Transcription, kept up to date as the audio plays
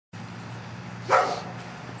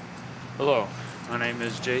Hello, my name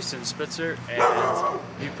is Jason Spitzer, and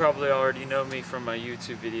you probably already know me from my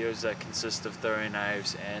YouTube videos that consist of throwing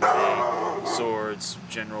knives, anime, swords,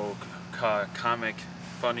 general comic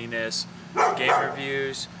funniness, game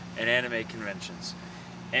reviews, and anime conventions.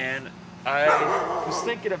 And I was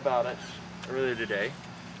thinking about it earlier today.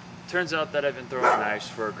 Turns out that I've been throwing knives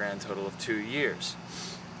for a grand total of 2 years.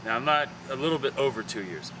 Now a little bit over 2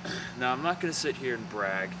 years. Now I'm not going to sit here and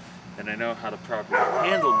brag that I know how to properly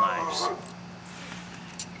handle knives,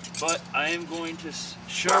 but I am going to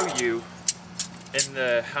show you in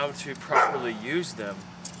the how to properly use them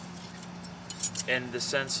in the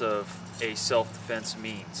sense of a self-defense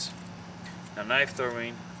means. Now knife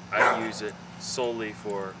throwing, I use it solely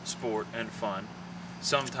for sport and fun,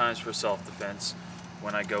 sometimes for self-defense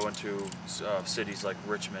when I go into cities like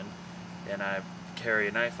Richmond and I carry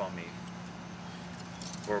a knife on me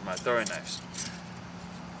or my throwing knives.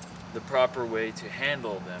 The proper way to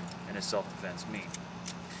handle them in a self-defense mean.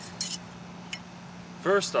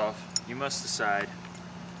 First off, you must decide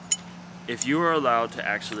if you are allowed to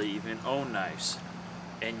actually even own knives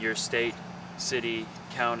in your state, city,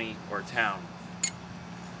 county, or town,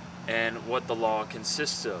 and what the law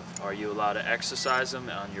consists of. Are you allowed to exercise them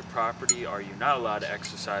on your property? Are you not allowed to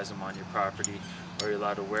exercise them on your property? Are you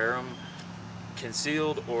allowed to wear them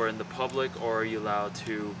concealed or in the public, or are you allowed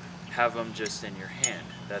to have them just in your hand?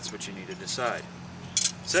 That's what you need to decide.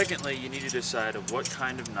 Secondly, you need to decide of what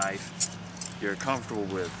kind of knife you're comfortable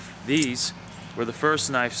with. These were the first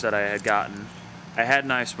knives that I had gotten. I had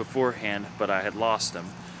knives beforehand, but I had lost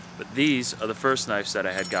them. But these are the first knives that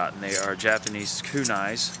I had gotten. They are Japanese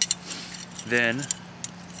kunais. Then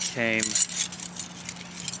came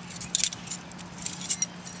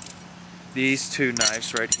these two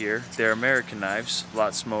knives right here. They're American knives, a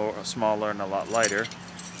lot smaller and a lot lighter.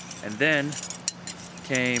 And then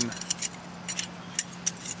came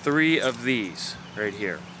 3 of these right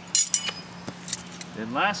here.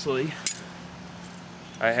 And lastly,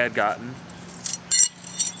 I had gotten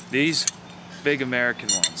these big American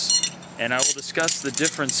ones. And I will discuss the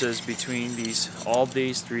differences between all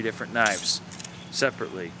these 3 different knives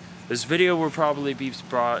separately. This video will probably be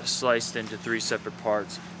sliced into 3 separate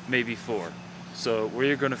parts, maybe 4. So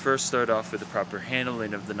we're going to first start off with the proper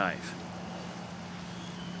handling of the knife.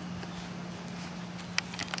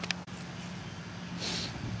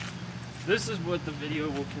 This is what the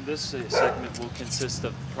video this segment will consist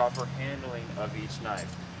of: the proper handling of each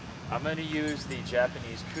knife. I'm going to use the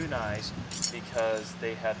Japanese kunais because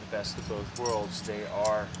they have the best of both worlds. They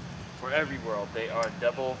are, for every world, they are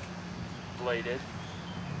double bladed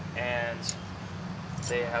and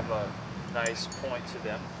they have a nice point to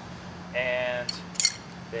them and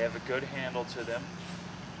they have a good handle to them,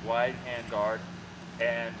 wide handguard,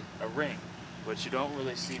 and a ring, which you don't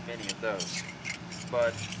really see many of those.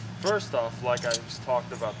 But first off, like I just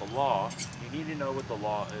talked about the law, you need to know what the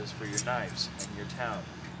law is for your knives in your town.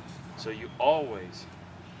 So you always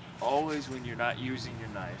when you're not using your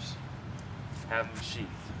knives, have them sheathed.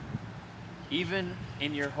 Even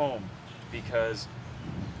in your home, because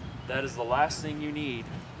that is the last thing you need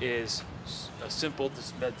is a simple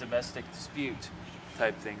domestic dispute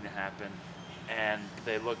type thing to happen, and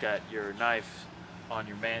they look at your knife on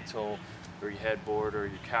your mantle or your headboard or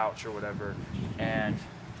your couch or whatever, and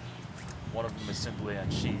one of them is simply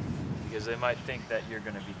unsheathed, because they might think that you're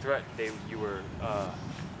going to be threatened. You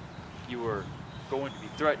were going to be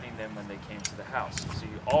threatening them when they came to the house. So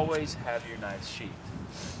you always have your knives sheathed.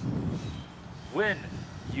 When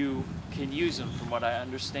you can use them, from what I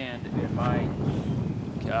understand in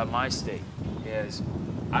my state, is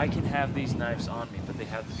I can have these knives on me, but they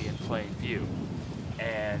have to be in plain view.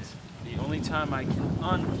 And the only time I can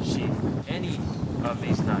unsheath any of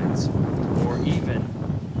these knives, or even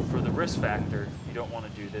for the risk factor, you don't want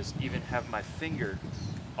to do this, even have my finger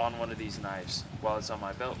on one of these knives while it's on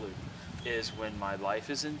my belt loop, is when my life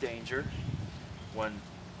is in danger, when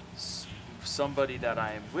somebody that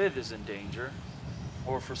I am with is in danger,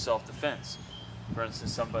 or for self-defense. For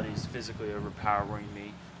instance, somebody's physically overpowering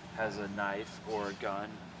me, has a knife or a gun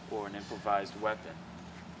or an improvised weapon.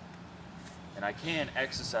 And I can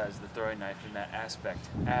exercise the throwing knife in that aspect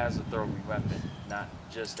as a throwing weapon, not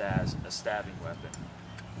just as a stabbing weapon.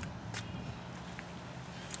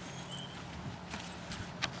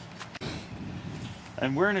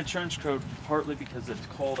 I'm wearing a trench coat partly because it's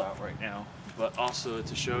cold out right now, but also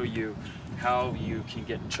to show you how you can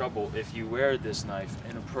get in trouble if you wear this knife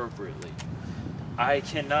inappropriately. I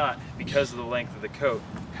cannot, because of the length of the coat,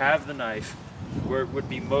 have the knife where it would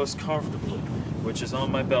be most comfortably, which is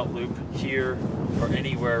on my belt loop here or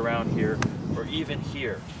anywhere around here, or even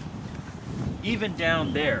here. Even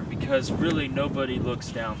down there, because really nobody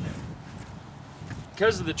looks down there.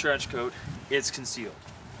 Because of the trench coat, it's concealed.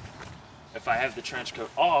 If I have the trench coat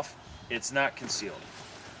off, it's not concealed.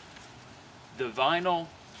 The vinyl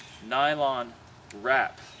nylon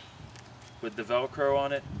wrap with the Velcro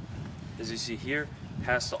on it, as you see here,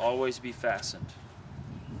 has to always be fastened.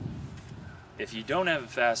 If you don't have it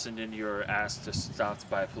fastened and you're asked to stop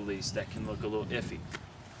by police, that can look a little iffy.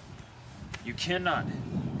 You cannot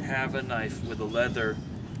have a knife with a leather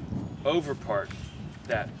overpart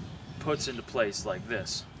that puts into place like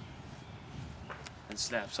this and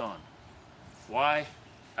snaps on. Why?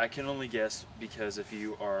 I can only guess, because if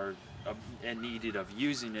you are in need of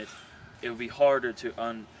using it, it would be harder to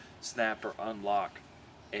unsnap or unlock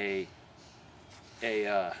a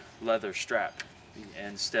leather strap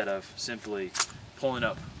instead of simply pulling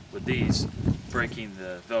up with these, breaking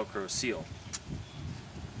the Velcro seal.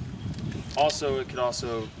 Also, it could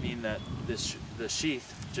also mean that the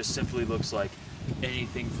sheath just simply looks like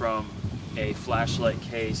anything from a flashlight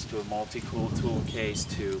case to a multi-tool case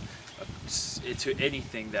to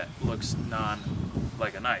anything that looks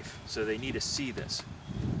like a knife. So they need to see this.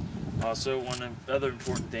 Also, one of the other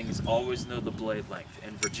important things is always know the blade length.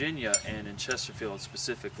 In Virginia and in Chesterfield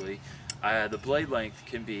specifically, the blade length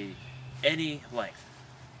can be any length,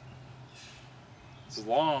 as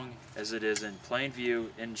long as it is in plain view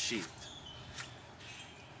and sheathed.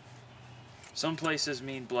 Some places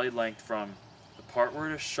mean blade length from the part where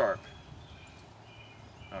it is sharp,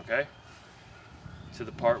 okay, to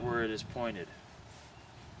the part where it is pointed.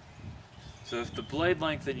 So if the blade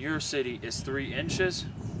length in your city is 3 inches,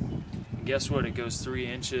 and guess what, it goes 3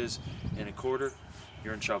 inches and a quarter,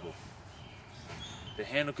 you're in trouble. The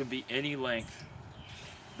handle can be any length.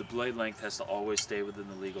 The blade length has to always stay within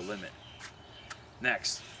the legal limit.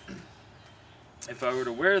 Next, if I were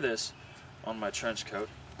to wear this on my trench coat,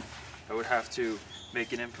 I would have to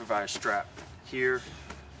make an improvised strap here,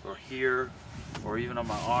 or even on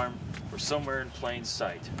my arm, or somewhere in plain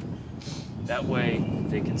sight. That way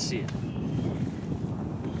they can see it.